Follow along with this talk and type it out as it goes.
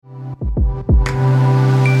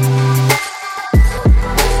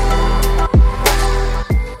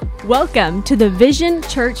Welcome to the Vision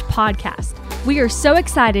Church Podcast. We are so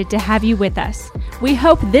excited to have you with us. We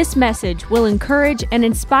hope this message will encourage and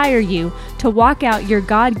inspire you to walk out your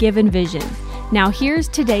God-given vision. Now here's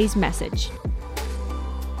today's message.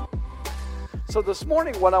 So this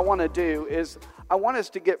morning what I want to do is I want us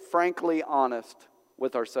to get frankly honest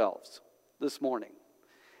with ourselves this morning.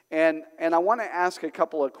 And I want to ask a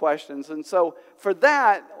couple of questions. And so for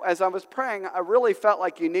that, as I was praying, I really felt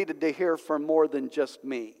like you needed to hear from more than just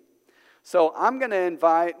me. So I'm going to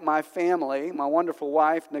invite my family, my wonderful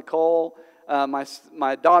wife, Nicole,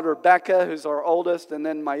 my daughter, Becca, who's our oldest, and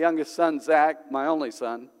then my youngest son, Zach, my only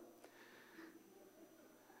son.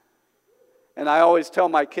 And I always tell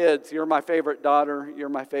my kids, you're my favorite daughter, you're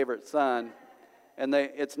my favorite son. And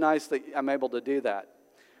it's nice that I'm able to do that.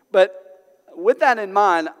 But with that in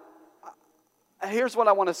mind, here's what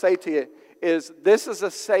I want to say to you, is this is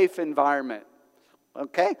a safe environment,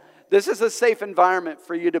 okay? This is a safe environment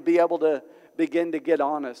for you to be able to begin to get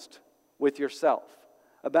honest with yourself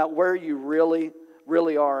about where you really,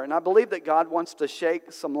 really are. And I believe that God wants to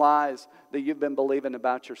shake some lies that you've been believing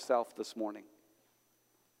about yourself this morning.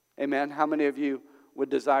 Amen. How many of you would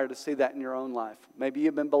desire to see that in your own life? Maybe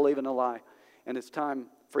you've been believing a lie, and it's time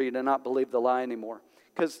for you to not believe the lie anymore.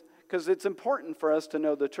 Because it's important for us to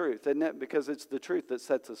know the truth, isn't it? Because it's the truth that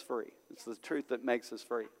sets us free. It's the truth that makes us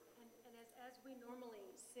free. And as we normally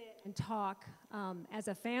sit and talk as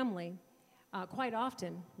a family, quite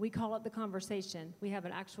often we call it the conversation. We have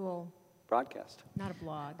an actual broadcast, not a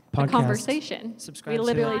blog, a conversation. Subscribe. We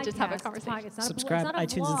literally to just have a conversation. It's not subscribe. It's not a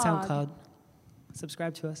iTunes blog. and SoundCloud.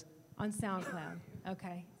 Subscribe to us on SoundCloud.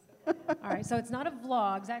 Okay. All right, so it's not a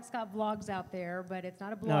vlog. Zach's got vlogs out there, but it's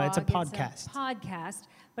not a blog. No, it's a podcast. It's a podcast,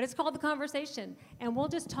 but it's called The Conversation. And we'll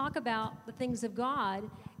just talk about the things of God,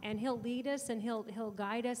 and He'll lead us and He'll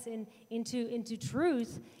guide us into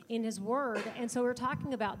truth in His Word. And so we're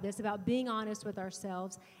talking about this, about being honest with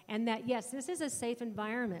ourselves, and that, yes, this is a safe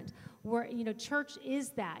environment where, church is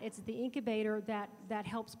that. It's the incubator that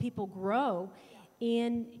helps people grow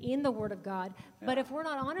in the Word of God. But if we're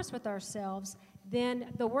not honest with ourselves, then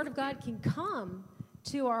the Word of God can come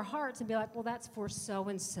to our hearts and be like, well, that's for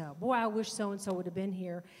so-and-so. Boy, I wish so-and-so would have been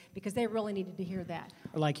here because they really needed to hear that.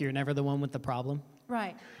 Or like you're never the one with the problem.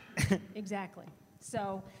 Right. Exactly.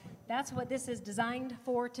 So that's what this is designed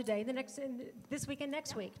for today, this week and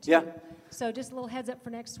next week, too. Yeah. So just a little heads up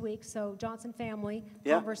for next week. So Johnson family,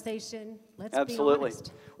 conversation, let's Absolutely. be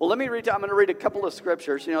honest. Well, let me read, I'm going to read a couple of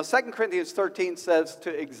scriptures. 2 Corinthians 13 says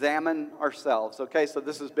to examine ourselves. Okay, so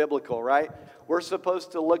this is biblical, right? We're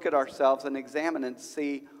supposed to look at ourselves and examine and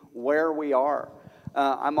see where we are.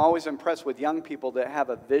 I'm always impressed with young people that have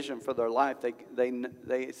a vision for their life.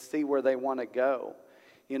 They see where they want to go.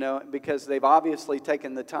 Because they've obviously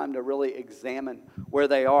taken the time to really examine where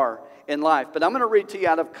they are in life. But I'm going to read to you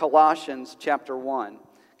out of Colossians chapter 1.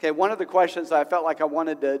 Okay, one of the questions I felt like I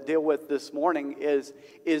wanted to deal with this morning is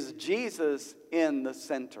Jesus in the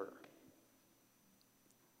center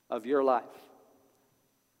of your life?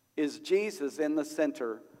 Is Jesus in the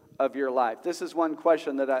center of your life? This is one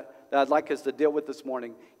question that I'd like us to deal with this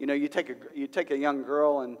morning. You take a young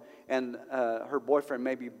girl and her boyfriend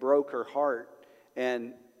maybe broke her heart.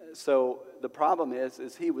 And so the problem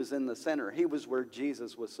is he was in the center. He was where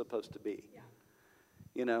Jesus was supposed to be.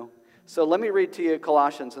 Yeah. So let me read to you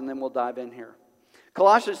Colossians and then we'll dive in here.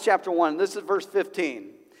 Colossians chapter 1, this is verse 15.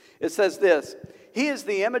 It says this, He is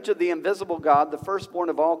the image of the invisible God, the firstborn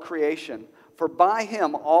of all creation. For by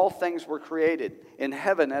Him all things were created, in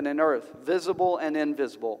heaven and in earth, visible and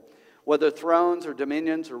invisible. Whether thrones or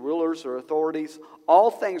dominions or rulers or authorities,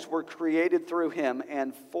 all things were created through Him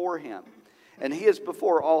and for Him. And He is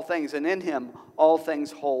before all things, and in Him all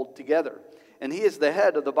things hold together. And He is the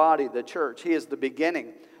head of the body, the church. He is the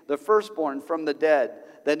beginning, the firstborn from the dead,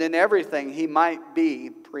 that in everything He might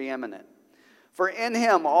be preeminent. For in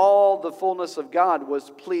Him all the fullness of God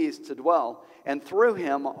was pleased to dwell, and through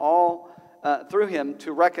Him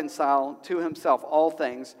to reconcile to Himself all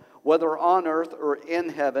things, whether on earth or in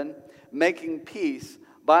heaven, making peace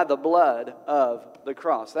by the blood of the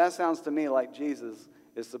cross. That sounds to me like Jesus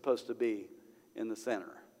is supposed to be in the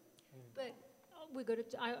center. But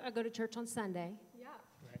I go to church on Sunday. Yeah.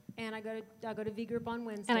 Right. And I go to V Group on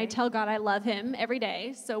Wednesday. And I tell God I love Him every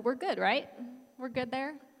day, so we're good, right? We're good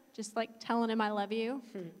there? Just like telling Him I love you,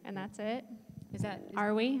 and that's it?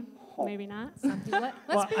 Are we? Maybe not. Let's be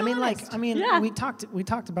honest. Yeah. we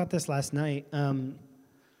talked about this last night,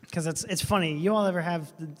 because it's funny. You all ever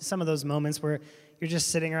have some of those moments where you're just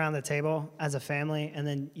sitting around the table as a family, and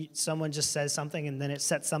then someone just says something, and then it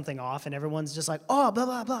sets something off, and everyone's just like, oh, blah,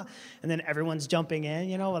 blah, blah. And then everyone's jumping in,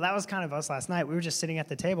 you know? Well, that was kind of us last night. We were just sitting at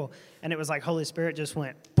the table, and it was like Holy Spirit just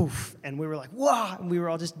went poof, and we were like, whoa, and we were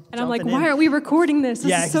all just And I'm like, jumping in. why aren't we recording this?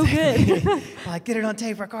 This is so good. Like, get it on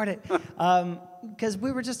tape, record it. Because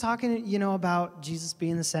we were just talking, you know, about Jesus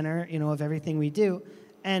being the center, you know, of everything we do.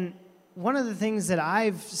 And one of the things that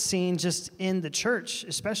I've seen just in the church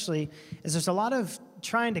especially is there's a lot of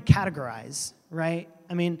trying to categorize, right?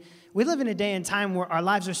 I mean, we live in a day and time where our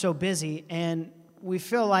lives are so busy and we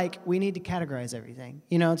feel like we need to categorize everything.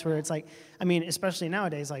 You know, it's where it's like, I mean, especially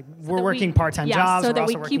nowadays, like we're working part-time jobs. So we're that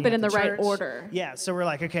we also keep working it in at the right church. order. Yeah, so we're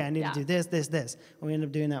like, okay, I need to do this, this, this. And we end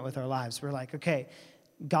up doing that with our lives. We're like, okay,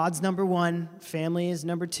 God's number one, family is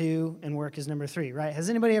number two, and work is number three, right? Has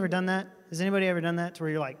anybody ever done that? Has anybody ever done that to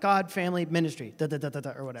where you're like, God, family, ministry, or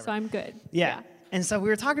whatever? So I'm good. Yeah. And so we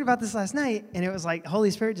were talking about this last night, and it was like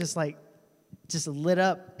Holy Spirit just lit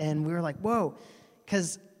up, and we were like, whoa.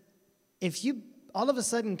 Because if you all of a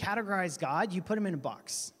sudden categorize God, you put him in a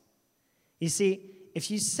box. You see,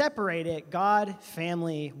 if you separate it, God,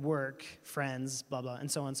 family, work, friends, blah, blah,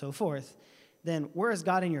 and so on and so forth, then where is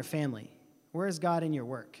God in your family? Where is God in your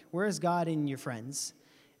work? Where is God in your friends?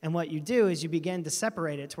 And what you do is you begin to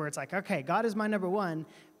separate it to where it's like, okay, God is my number one,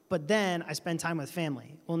 but then I spend time with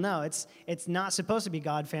family. Well, no, it's not supposed to be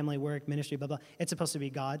God, family, work, ministry, blah, blah. It's supposed to be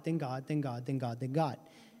God, then God, then God, then God, then God.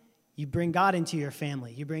 You bring God into your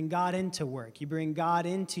family. You bring God into work. You bring God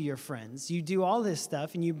into your friends. You do all this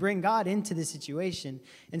stuff, and you bring God into the situation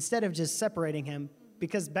instead of just separating him.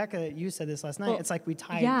 Because Becca, you said this last night, it's like we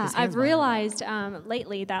tie his hands I've behind realized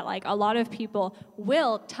lately that like a lot of people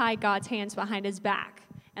will tie God's hands behind his back,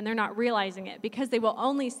 and they're not realizing it because they will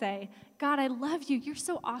only say, God, I love you. You're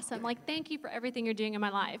so awesome. Like, thank you for everything you're doing in my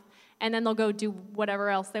life. And then they'll go do whatever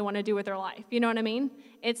else they want to do with their life. You know what I mean?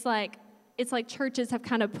 It's like churches have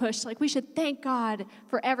kind of pushed, like, we should thank God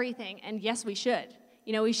for everything. And yes, we should.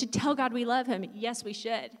 You know, we should tell God we love him. Yes, we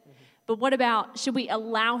should. But what about, should we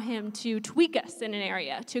allow him to tweak us in an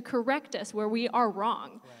area, to correct us where we are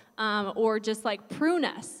wrong, or just like prune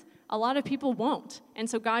us? A lot of people won't. And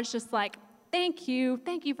so God's just like, thank you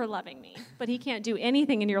for loving me. But he can't do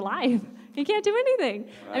anything in your life. He can't do anything.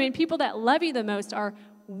 Right. I mean, people that love you the most are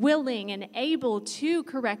willing and able to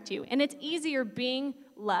correct you. And it's easier being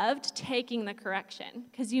loved, taking the correction,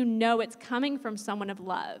 because you know it's coming from someone of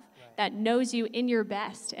love that knows you in your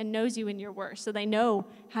best and knows you in your worst. So they know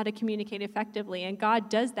how to communicate effectively. And God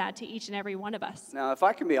does that to each and every one of us. Now, if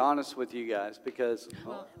I can be honest with you guys, because...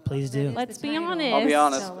 Please do. Let's be honest. I'll be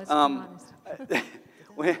honest. So let's be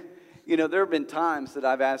honest. You know, there have been times that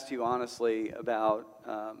I've asked you honestly about,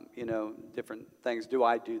 you know, different things. Do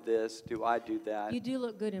I do this? Do I do that? You do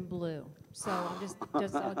look good in blue, so I'll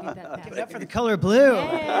give that pass. Give it up for the color blue.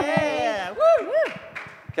 Yeah. Woo, woo.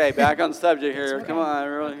 Okay, back on subject here. Come on,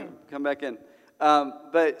 really, come back in.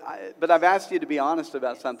 But I've asked you to be honest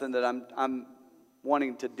about something that I'm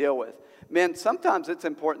wanting to deal with. Men, sometimes it's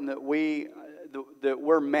important that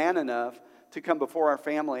we're man enough to come before our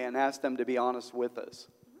family and ask them to be honest with us.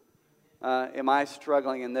 Am I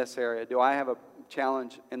struggling in this area? Do I have a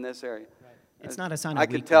challenge in this area? It's not a sign of I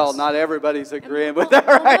weakness. can tell not everybody's agreeing with that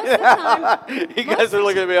right. You guys are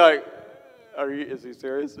looking at me like, is he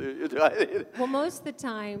serious? Well, most of the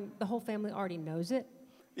time, the whole family already knows it.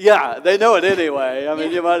 Yeah, they know it anyway. I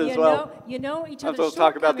mean, you might as well. You know each I'm other's supposed to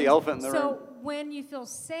talk about the shortcomings. elephant in the room. So when you feel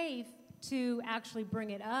safe to actually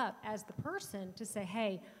bring it up as the person to say,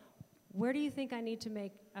 hey, where do you think I need to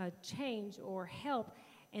make a change or help?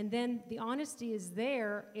 And then the honesty is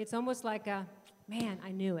there. It's almost like a, man,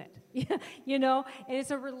 I knew it. You know? And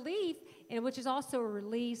it's a relief, and which is also a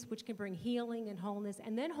release, which can bring healing and wholeness.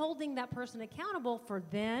 And then holding that person accountable for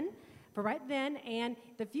right then and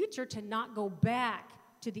the future, to not go back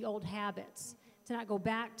to the old habits, to not go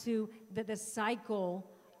back to the cycle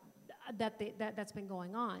that's been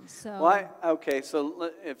going on. So,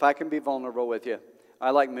 so if I can be vulnerable with you,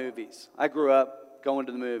 I like movies. I grew up going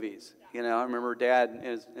to the movies. You know, I remember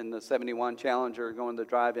Dad in the 71 Challenger going to the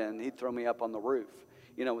drive-in. He'd throw me up on the roof,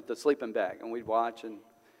 you know, with the sleeping bag, and we'd watch.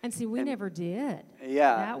 And see, we never did.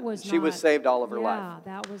 Yeah, she was saved all of her life. Yeah,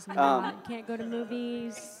 that was not. Can't go to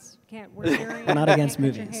movies. Can't wear earrings. Not against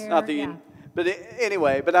can't cut your movies. hair, Not the, yeah. but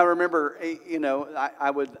anyway, I remember, you know,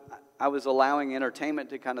 I was allowing entertainment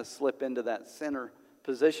to kind of slip into that center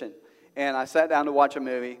position, and I sat down to watch a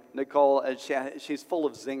movie. Nicole, she's full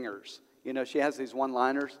of zingers. You know, she has these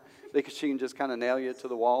one-liners because she can just kind of nail you to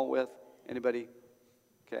the wall with. Anybody?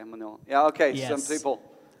 Okay, I'm gonna know. Yeah, okay. Yes. Some people.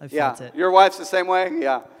 I felt it. Your wife's the same way.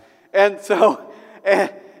 Yeah, and so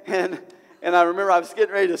and And I remember I was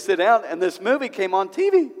getting ready to sit down, and this movie came on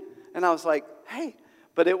TV. And I was like, hey.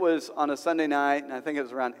 But it was on a Sunday night, and I think it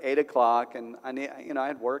was around 8 o'clock, and I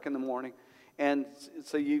had work in the morning. And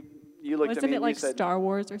so you looked at me and you said... Wasn't it like Star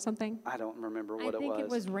Wars or something? I don't remember what it was. I think it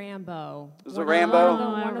was Rambo. Was it Rambo?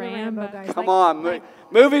 One of the Rambo guys. Come on.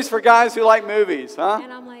 Movies for guys who like movies, huh?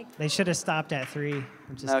 And I'm like... They should have stopped at 3. I'm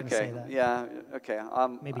just going to say that. Yeah, okay.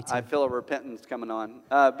 Maybe 2. I feel a repentance coming on.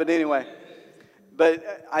 But anyway,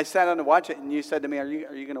 I sat down to watch it, and you said to me, are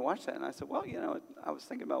you going to watch that? And I said, well, I was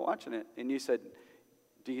thinking about watching it. And you said,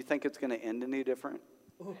 do you think it's going to end any different?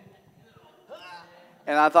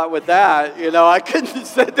 And I thought with that, I couldn't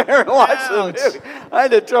sit there and watch the movie. I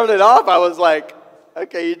had to turn it off. I was like,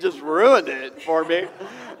 okay, you just ruined it for me.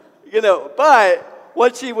 But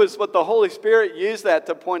what the Holy Spirit used that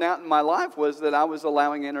to point out in my life was that I was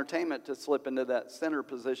allowing entertainment to slip into that center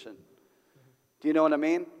position. Do you know what I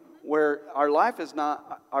mean? Where our life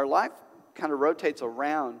kind of rotates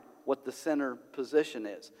around what the center position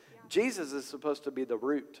is. Jesus is supposed to be the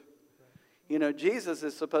root. Jesus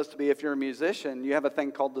is supposed to be, if you're a musician, you have a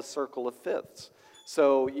thing called the circle of fifths.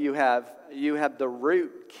 So you have the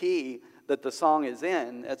root key that the song is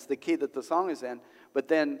in. That's the key that the song is in. But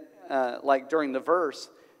then, like during the verse,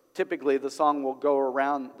 typically the song will go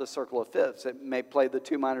around the circle of fifths. It may play the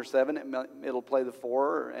 2 minor 7. It'll play the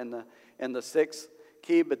 4 and the 6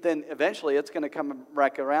 key. But then eventually it's going to come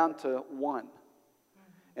back around to 1.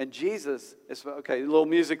 And Jesus is, okay, a little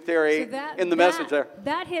music theory in the message there.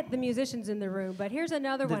 That hit the musicians in the room, but here's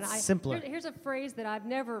another one. Simpler. Here's a phrase that I've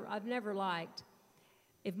never liked.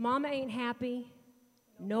 If mama ain't happy,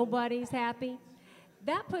 nobody's happy.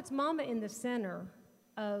 That puts mama in the center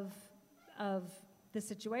of the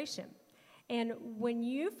situation. And when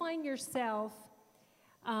you find yourself,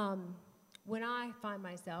 when I find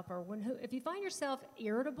myself, or if you find yourself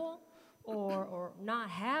irritable or not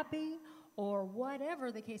happy, or whatever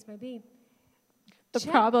the case may be.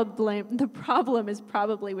 The problem is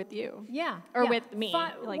probably with you. Yeah. Or with me.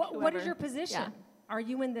 What is your position? Yeah. Are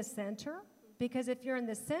you in the center? Because if you're in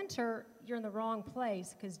the center, you're in the wrong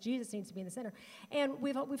place, because Jesus needs to be in the center. And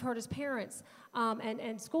we've heard as parents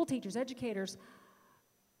and school teachers, educators,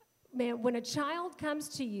 man, when a child comes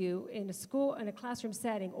to you in a school, in a classroom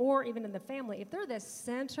setting, or even in the family, if they're the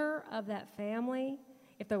center of that family,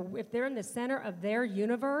 if they're in the center of their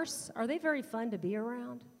universe, are they very fun to be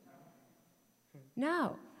around?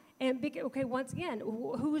 No. And once again,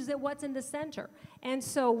 what's in the center? And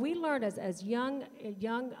so we learn as young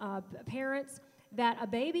parents that a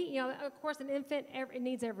baby, of course, an infant it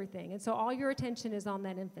needs everything, and so all your attention is on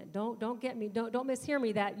that infant. Don't mishear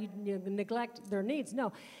me that you neglect their needs.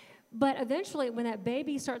 No, but eventually, when that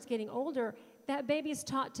baby starts getting older, that baby is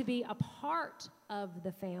taught to be a part of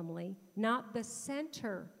the family, not the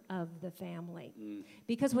center of the family.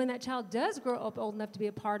 Because when that child does grow up old enough to be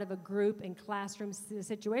a part of a group in classroom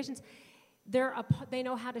situations, they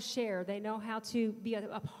know how to share. They know how to be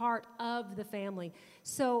a part of the family.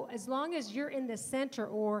 So as long as you're in the center,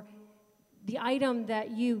 or the item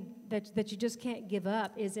that you just can't give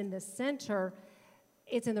up is in the center,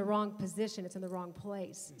 it's in the wrong position. It's in the wrong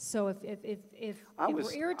place. So if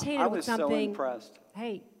we're irritated with something, so impressed.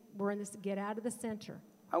 Hey, we're in this. Get out of the center.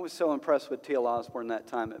 I was so impressed with T.L. Osborne that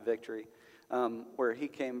time at Victory, where he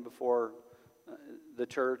came before the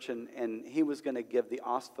church, and he was going to give the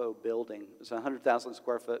OSFO building. It was a 100,000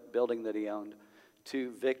 square foot building that he owned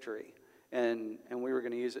to Victory, and we were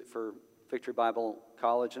going to use it for Victory Bible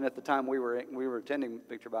College. And at the time, we were attending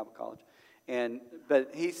Victory Bible College.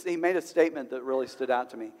 But he made a statement that really stood out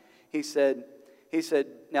to me. He said,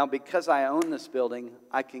 now because I own this building,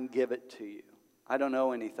 I can give it to you. I don't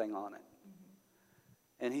owe anything on it.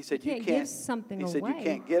 And he said, you can't give something away. He said, you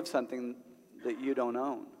can't give something that you don't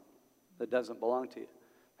own, that doesn't belong to you.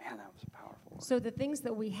 Man, that was powerful. So the things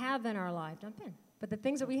that we have in our life, jump in. But the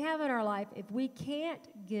things that we have in our life, if we can't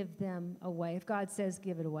give them away, if God says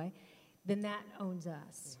give it away, then that owns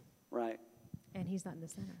us. Right. And he's not in the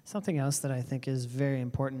center. Something else that I think is very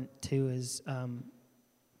important, too, is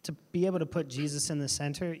to be able to put Jesus in the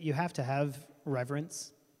center, you have to have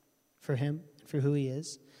reverence for him, for who he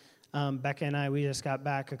is. Becca and I, we just got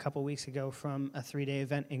back a couple weeks ago from a 3-day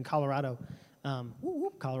event in Colorado.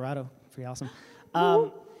 Colorado, pretty awesome.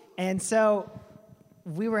 And so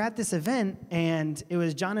we were at this event, and it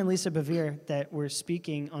was John and Lisa Bevere that were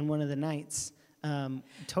speaking on one of the nights.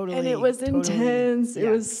 Totally. And it was intense. Yeah.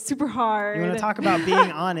 It was super hard. You want to talk about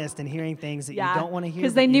being honest and hearing things that you don't want to hear.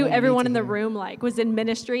 Because they knew everyone in the room was in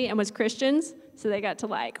ministry and was Christians, so they got to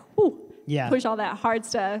push all that hard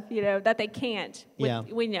stuff, that they can't.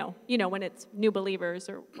 We know, when it's new believers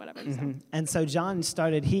or whatever. Mm-hmm. So. And so John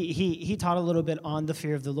started. He taught a little bit on the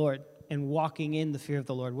fear of the Lord, and walking in the fear of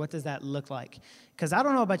the Lord? What does that look like? Because I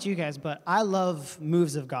don't know about you guys, but I love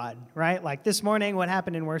moves of God, right? Like this morning, what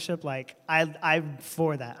happened in worship, like I'm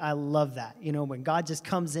for that. I love that. You know, when God just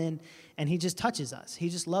comes in and he just touches us. He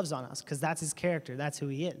just loves on us because that's his character. That's who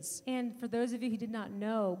he is. And for those of you who did not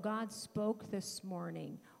know, God spoke this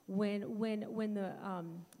morning. When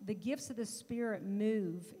the gifts of the Spirit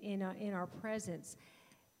move in our presence,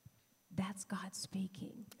 that's God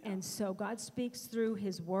speaking. And so God speaks through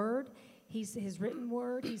his word, his written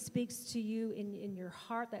word. He speaks to you in your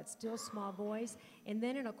heart, that still small voice. And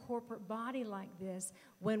then in a corporate body like this,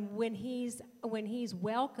 when he's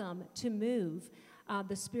welcome to move,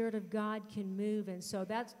 the Spirit of God can move. And so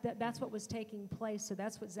that's what was taking place. So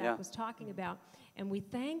that's what Zach was talking about. And we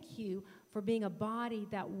thank you for being a body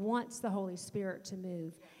that wants the Holy Spirit to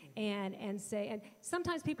move. And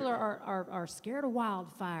sometimes people are scared of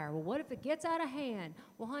wildfire. Well, what if it gets out of hand?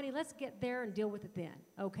 Well, honey, let's get there and deal with it then,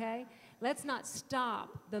 okay? Let's not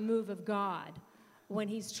stop the move of God when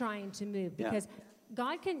he's trying to move, because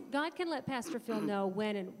God can let Pastor Phil know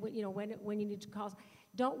when you need to call.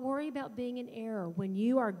 Don't worry about being in error. When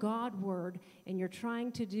you are God-word and you're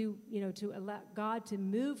trying to do, to allow God to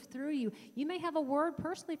move through you, you may have a word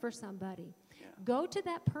personally for somebody. Yeah. Go to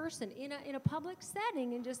that person in a public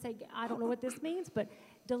setting and just say, I don't know what this means, but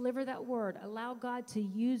deliver that word. Allow God to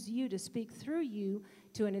use you to speak through you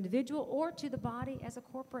to an individual or to the body as a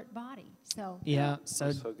corporate body. So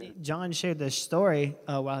so John shared this story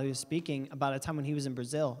while he was speaking about a time when he was in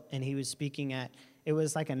Brazil, and he was speaking at, it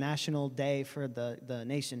was like a national day for the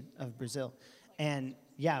nation of Brazil, and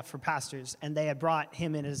for pastors, and they had brought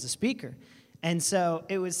him in as a speaker. And so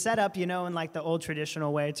it was set up, in like the old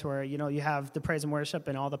traditional way to where, you have the praise and worship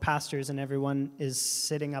and all the pastors and everyone is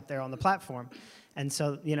sitting up there on the platform. And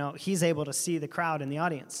so, he's able to see the crowd in the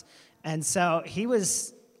audience. And so he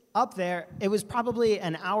was up there. It was probably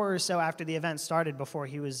an hour or so after the event started before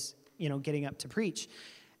he was, getting up to preach.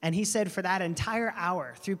 And he said for that entire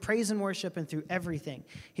hour, through praise and worship and through everything,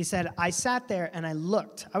 he said, I sat there and I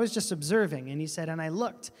looked. I was just observing. And he said, and I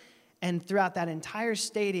looked. And throughout that entire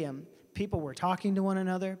stadium, people were talking to one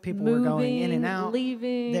another. People were going in and out.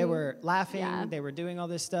 Leaving. They were laughing. Yeah. They were doing all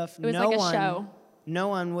this stuff. It was like a show. No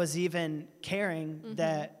one was even caring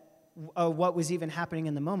that what was even happening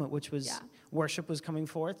in the moment, which was worship was coming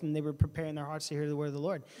forth, and they were preparing their hearts to hear the word of the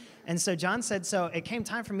Lord. And so John said, so it came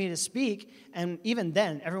time for me to speak, and even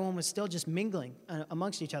then, everyone was still just mingling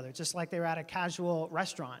amongst each other, just like they were at a casual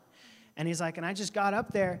restaurant. And he's like, and I just got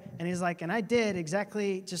up there, and he's like, and I did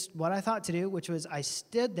exactly just what I thought to do, which was I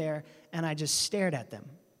stood there, and I just stared at them.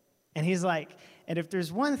 And he's like, and if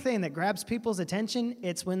there's one thing that grabs people's attention,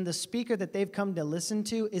 it's when the speaker that they've come to listen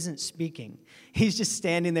to isn't speaking. He's just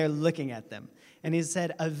standing there looking at them. And he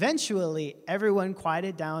said, eventually, everyone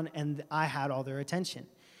quieted down, and I had all their attention.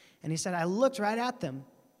 And he said, I looked right at them.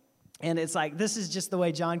 And it's like, this is just the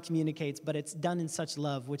way John communicates, but it's done in such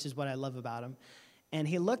love, which is what I love about him. And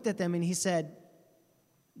he looked at them, and he said,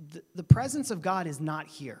 the presence of God is not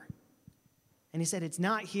here. And he said, it's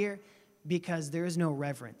not here because there is no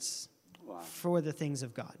reverence for the things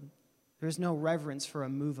of God. There's no reverence for a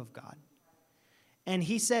move of God. And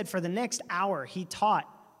he said for the next hour, he taught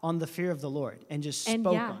on the fear of the Lord and just spoke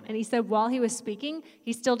on it. And he said while he was speaking,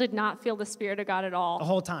 he still did not feel the Spirit of God at all. The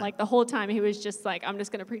whole time. Like the whole time, he was just like, I'm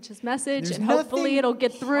just going to preach this message, and hopefully it'll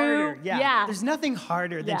get through. Yeah. There's nothing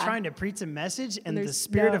harder than trying to preach a message and the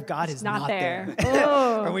Spirit of God is not there.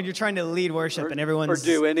 Oh. Or when you're trying to lead worship and everyone's... Or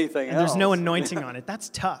do anything and else. There's no anointing on it. That's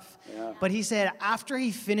tough. Yeah. But he said after he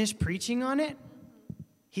finished preaching on it,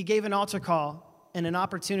 he gave an altar call and an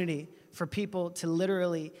opportunity for people to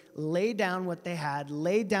literally lay down what they had,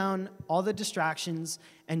 lay down all the distractions,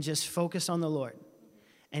 and just focus on the Lord.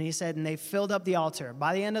 And he said, and they filled up the altar.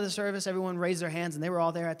 By the end of the service, everyone raised their hands, and they were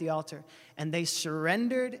all there at the altar. And they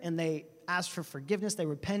surrendered, and they asked for forgiveness. They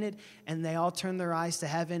repented, and they all turned their eyes to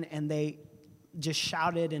heaven, and they just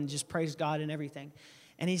shouted and just praised God and everything.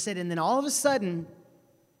 And he said, and then all of a sudden,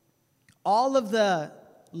 all of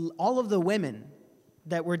the women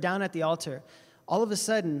that were down at the altar, all of a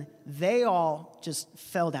sudden, they all just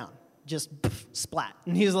fell down, just splat.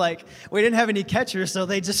 And he's like, we didn't have any catchers, so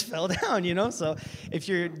they just fell down, So if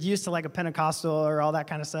you're used to like a Pentecostal or all that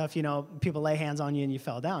kind of stuff, people lay hands on you and you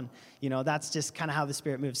fell down. That's just kind of how the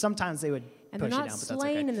Spirit moves. Sometimes they would push you down, but that's okay. And they're not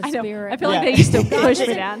slain in the Spirit. I feel like they used to push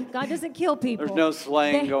me down. God doesn't kill people. There's no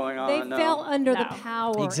slaying going on. They fell under the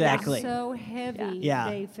power. Exactly. It's so heavy. Yeah.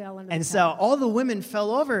 They fell under and the so power. all the women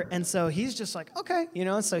fell over, and so he's just like, okay,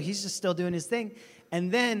 so he's just still doing his thing.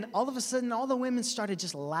 And then all of a sudden, all the women started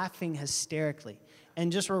just laughing hysterically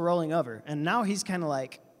and just were rolling over. And now he's kind of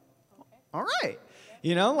like, all right.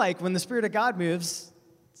 Like when the Spirit of God moves,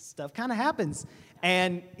 stuff kind of happens.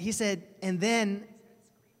 And he said, and then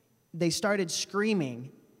they started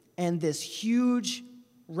screaming, and this huge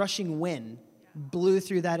rushing wind blew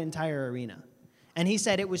through that entire arena. And he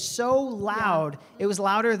said it was so loud, it was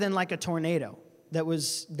louder than like a tornado that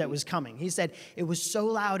was coming. He said it was so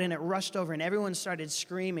loud, and it rushed over, and everyone started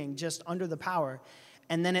screaming just under the power,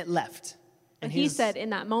 and then it left. And he said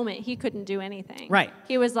in that moment, he couldn't do anything. Right.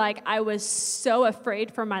 He was like, I was so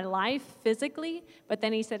afraid for my life physically, but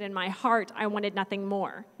then he said in my heart, I wanted nothing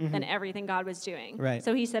more than everything God was doing. Right.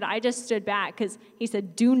 So he said, I just stood back because he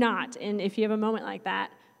said, do not. And if you have a moment like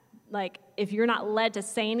that, like if you're not led to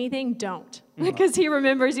say anything, don't. Because he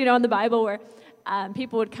remembers, in the Bible where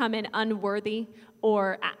people would come in unworthy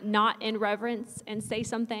or not in reverence and say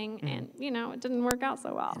something, and, it didn't work out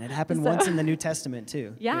so well. And it happened once in the New Testament,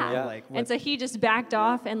 too. Yeah. And so he just backed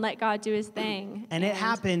off and let God do his thing. And it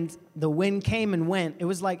happened, the wind came and went. It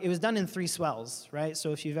was done in 3 swells, right?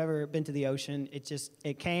 So if you've ever been to the ocean,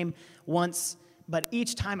 it came once, but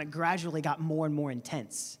each time it gradually got more and more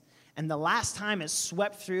intense. And the last time it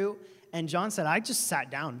swept through, and John said, I just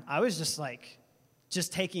sat down. I was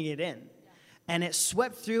just taking it in. And it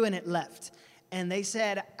swept through and it left. And they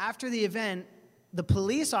said after the event, the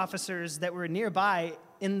police officers that were nearby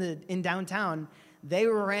in downtown, they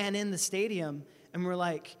ran in the stadium and were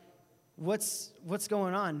like, what's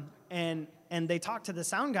going on? And they talked to the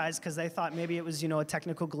sound guys because they thought maybe it was, a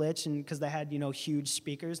technical glitch, and because they had, huge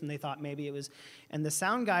speakers, and they thought maybe it was. And the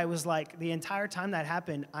sound guy was like, the entire time that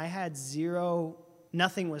happened, I had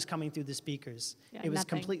nothing was coming through the speakers. It was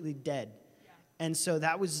completely dead. And so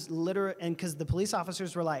that was literal, and because the police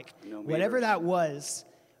officers were like, whatever that was,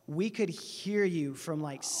 we could hear you from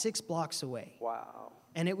 6 blocks away. Wow.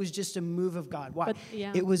 And it was just a move of God. Why?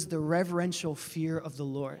 It was the reverential fear of the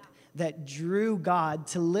Lord that drew God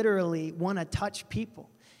to literally want to touch people.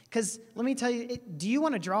 Because let me tell you, do you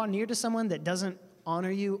want to draw near to someone that doesn't honor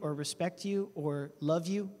you or respect you or love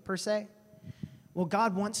you per se? Well,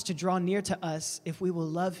 God wants to draw near to us if we will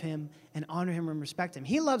love him and honor him and respect him.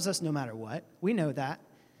 He loves us no matter what. We know that.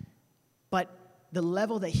 But the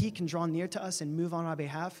level that he can draw near to us and move on our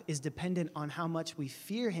behalf is dependent on how much we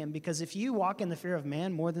fear him. Because if you walk in the fear of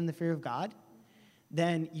man more than the fear of God,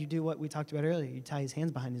 then you do what we talked about earlier. You tie his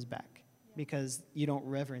hands behind his back because you don't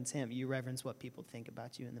reverence him. You reverence what people think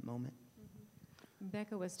about you in the moment.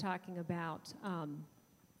 Becca was talking about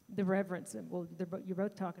the reverence. Well, you're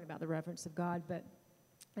both talking about the reverence of God, but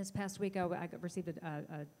this past week I received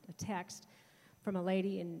a text from a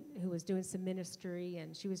lady who was doing some ministry,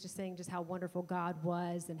 and she was just saying just how wonderful God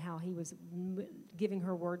was and how he was giving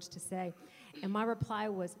her words to say. And my reply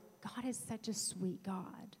was, God is such a sweet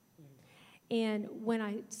God. And when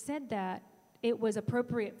I said that, it was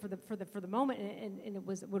appropriate for the moment, and it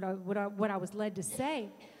was what I was led to say.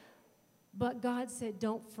 But God said,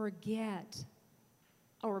 don't forget.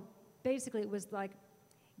 Or basically it was like,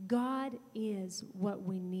 God is what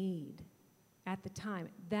we need at the time.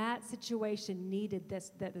 That situation needed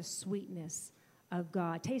the sweetness of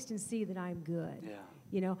God. Taste and see that I'm good.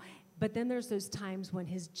 Yeah. But then there's those times when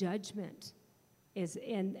his judgment is,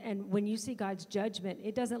 and when you see God's judgment,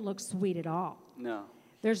 it doesn't look sweet at all. No.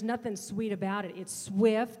 There's nothing sweet about it. It's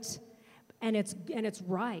swift and it's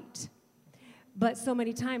right. But so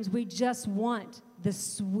many times we just want the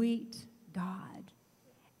sweet God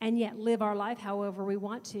and yet live our life however we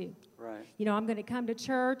want to. Right. I'm going to come to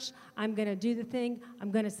church. I'm going to do the thing. I'm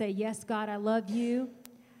going to say, yes, God, I love you.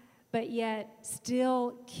 But yet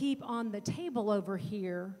still keep on the table over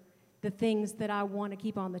here the things that I want to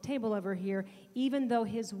keep on the table over here, even though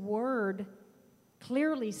his word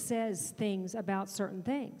clearly says things about certain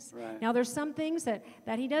things. Right. Now, there's some things that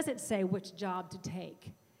he doesn't say which job to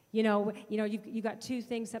take. You got 2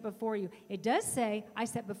 things set before you. It does say, I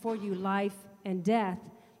set before you life and death.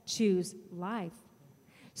 Choose life.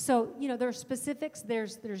 So, there's specifics,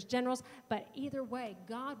 there's generals, but either way,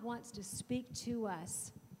 God wants to speak to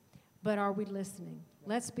us. But are we listening?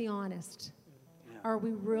 Let's be honest. Yeah. Are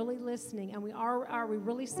we really listening? And are we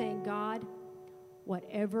really saying, God,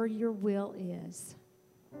 whatever your will is?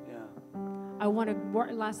 Yeah.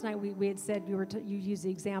 Last night we had said you used the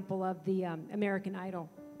example of the American Idol.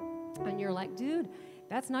 And you're like, dude,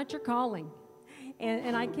 that's not your calling.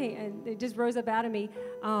 And I can't, and it just rose up out of me.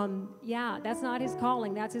 That's not his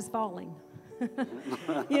calling, that's his falling.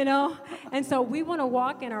 And so we want to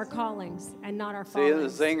walk in our callings and not our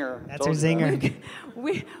fallings. See, the zinger. That's our zinger.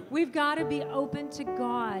 We've got to be open to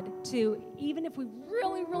God to, even if we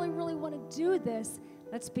really, really, really want to do this,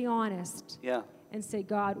 let's be honest. Yeah. And say,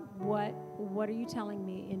 God, what are you telling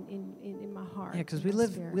me in my heart? Yeah, because we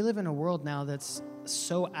live in a world now that's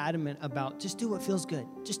so adamant about just do what feels good.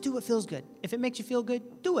 Just do what feels good. If it makes you feel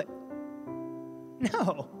good, do it.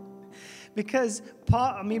 No. Because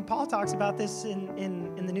Paul talks about this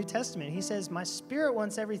in the New Testament. He says, my spirit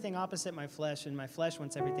wants everything opposite my flesh, and my flesh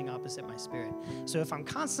wants everything opposite my spirit. So if I'm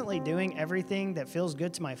constantly doing everything that feels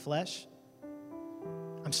good to my flesh,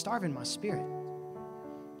 I'm starving my spirit.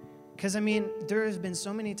 Because, there has been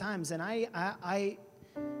so many times, and I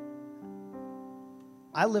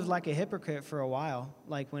lived like a hypocrite for a while,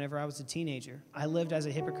 like whenever I was a teenager. I lived as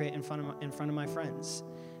a hypocrite in front of my friends.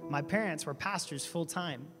 My parents were pastors full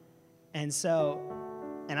time. And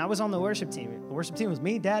I was on the worship team. The worship team was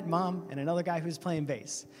me, Dad, Mom, and another guy who was playing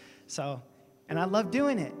bass. And I loved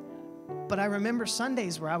doing it. But I remember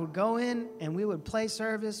Sundays where I would go in and we would play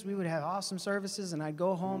service. We would have awesome services, and I'd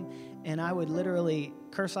go home and I would literally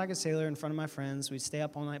curse like a sailor in front of my friends. We'd stay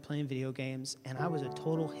up all night playing video games, and I was a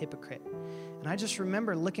total hypocrite. And I just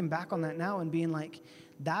remember looking back on that now and being like,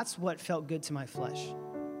 that's what felt good to my flesh.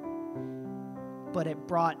 But it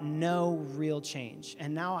brought no real change.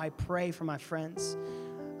 And now I pray for my friends.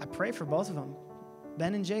 I pray for both of them,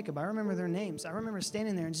 Ben and Jacob. I remember their names. I remember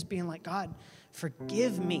standing there and just being like, God,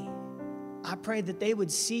 forgive me. I pray that they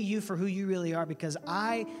would see you for who you really are, because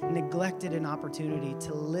I neglected an opportunity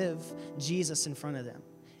to live Jesus in front of them.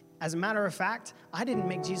 As a matter of fact, I didn't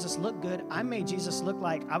make Jesus look good. I made Jesus look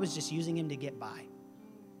like I was just using him to get by.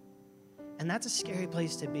 And that's a scary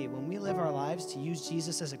place to be, when we live our lives to use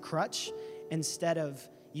Jesus as a crutch instead of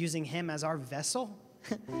using him as our vessel,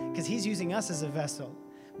 because he's using us as a vessel.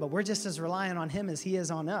 But we're just as reliant on him as he is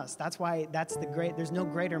on us. That's why there's no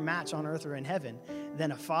greater match on earth or in heaven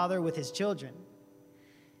than a father with his children.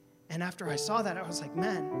 And after I saw that, I was like,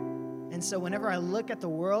 man. And so whenever I look at the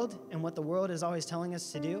world and what the world is always telling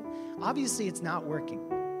us to do, obviously it's not working.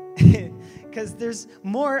 Because there's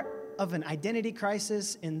more of an identity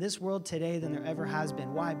crisis in this world today than there ever has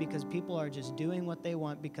been. Why? Because people are just doing what they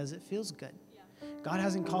want because it feels good. God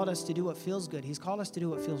hasn't called us to do what feels good. He's called us to do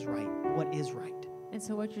what feels right, what is right. And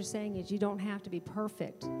so what you're saying is you don't have to be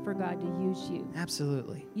perfect for God to use you.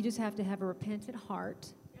 Absolutely. You just have to have a repentant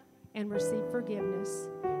heart and receive forgiveness.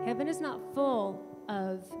 Heaven is not full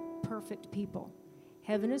of perfect people.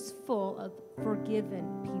 Heaven is full of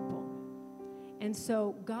forgiven people. And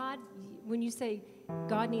so God, when you say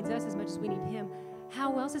God needs us as much as we need him,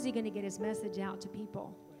 how else is he going to get his message out to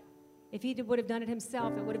people? If he would have done it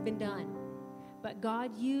himself, it would have been done. But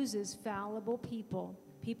God uses fallible people,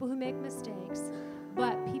 people who make mistakes,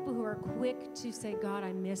 but people who are quick to say, God,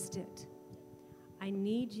 I missed it. I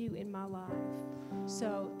need you in my life.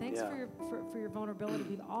 So thanks for your vulnerability.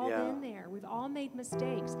 We've all been there. We've all made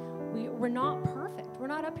mistakes. We're not perfect. We're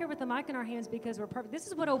not up here with the mic in our hands because we're perfect. This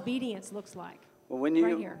is what obedience looks like. Well, when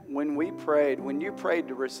you prayed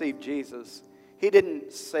to receive Jesus, he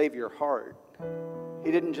didn't save your heart.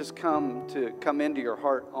 He didn't just come into your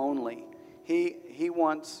heart only. He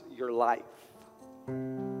wants your life.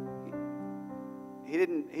 He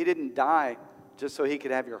didn't die just so he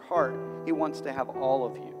could have your heart. He wants to have all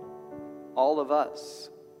of you, all of us.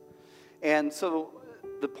 And so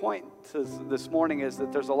the point this morning is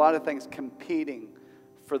that there's a lot of things competing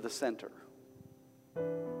for the center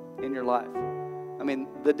in your life. I mean,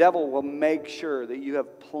 the devil will make sure that you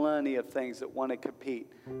have plenty of things that want to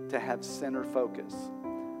compete to have center focus.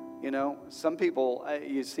 You know, some people,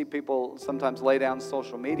 you see people sometimes lay down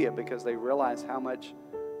social media because they realize how much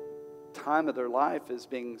time of their life is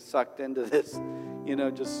being sucked into this,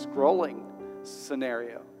 just scrolling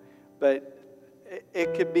scenario. But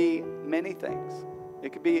it could be many things.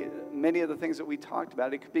 It could be many of the things that we talked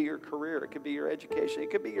about. It could be your career. It could be your education.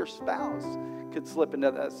 It could be your spouse could slip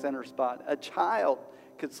into that center spot. A child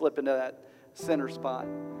could slip into that center spot.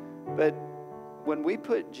 But when we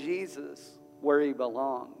put Jesus where he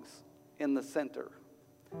belongs, in the center,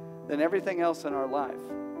 then everything else in our life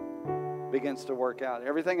begins to work out.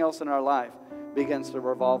 Everything else in our life begins to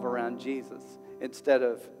revolve around Jesus instead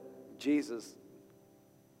of Jesus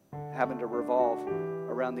having to revolve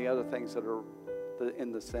around the other things that are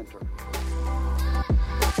in the center.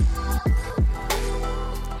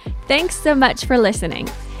 Thanks so much for listening.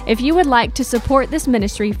 If you would like to support this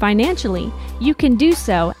ministry financially, you can do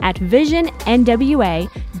so at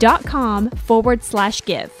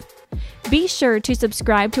visionnwa.com/give. Be sure to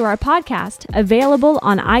subscribe to our podcast, available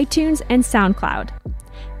on iTunes and SoundCloud.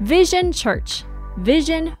 Vision Church,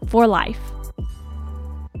 Vision for Life.